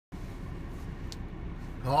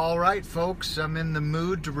All right, folks, I'm in the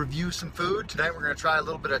mood to review some food. Tonight we're going to try a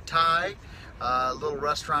little bit of Thai, a little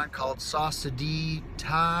restaurant called Sasadee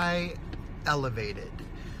Thai Elevated.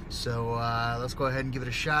 So let's go ahead and give it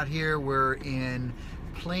a shot here. We're in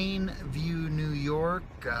Plainview, New York,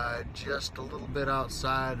 just a little bit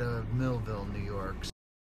outside of Millville, New York.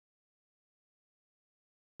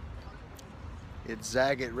 It's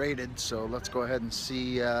Zagat rated, so let's go ahead and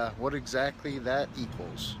see what exactly that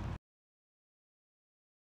equals.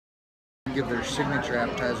 Give their signature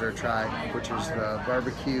appetizer a try, which is the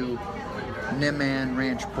barbecue Niman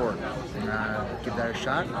ranch pork. Give that a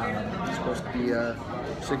shot. It's supposed to be a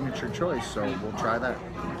signature choice, so we'll try that.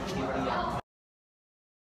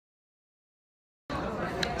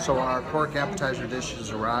 So our pork appetizer dish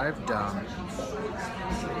has arrived.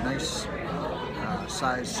 Nice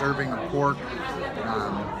size serving of pork,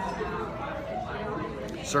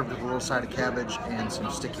 served with a little side of cabbage and some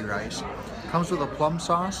sticky rice. Comes with a plum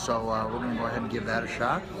sauce, so we're going to go ahead and give that a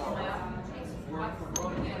shot.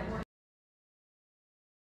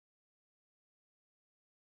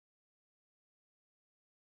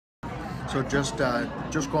 So just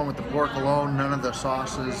going with the pork alone, none of the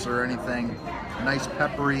sauces or anything. Nice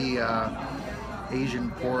peppery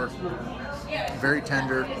Asian pork, very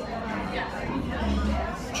tender,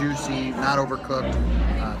 juicy, not overcooked.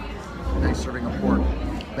 Nice serving of pork.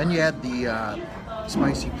 Then you add the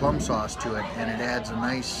spicy plum sauce to it, and it adds a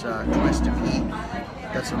nice twist of heat.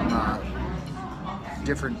 Got some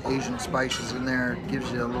different Asian spices in there.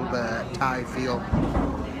 Gives you a little bit of that Thai feel.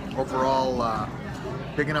 Overall,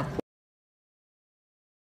 big enough.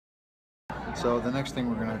 So the next thing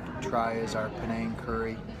we're going to try is our Penang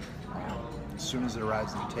curry. As soon as it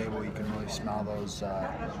arrives at the table, you can really smell those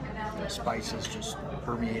spices just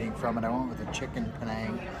permeating from it. I went with a chicken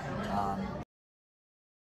Penang.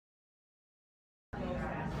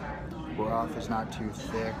 Broth is not too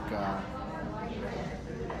thick.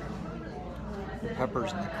 The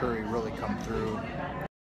peppers and the curry really come through.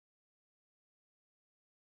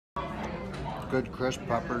 Good crisp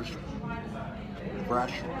peppers,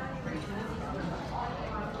 fresh.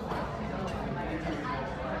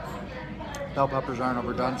 Bell peppers aren't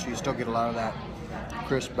overdone, so you still get a lot of that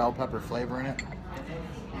crisp bell pepper flavor in it.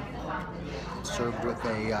 It's served with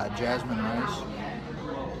a jasmine rice.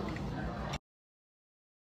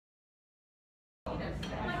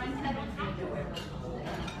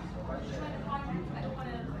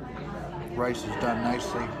 Rice is done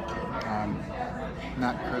nicely,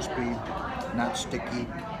 not crispy, not sticky,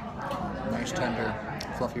 nice tender,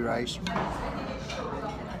 fluffy rice.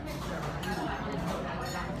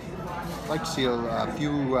 I'd like to see a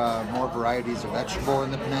few more varieties of vegetable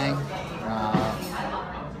in the Penang,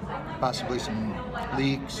 possibly some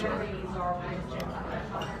leeks or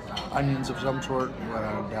onions of some sort.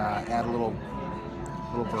 Would add a little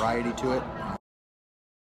variety to it.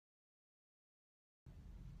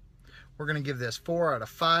 We're going to give this 4 out of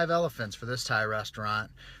 5 elephants for this Thai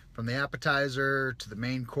restaurant. From the appetizer to the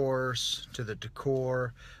main course to the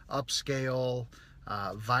decor, upscale,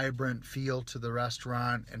 vibrant feel to the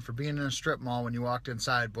restaurant, and for being in a strip mall, when you walked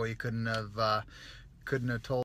inside, boy, you couldn't have told.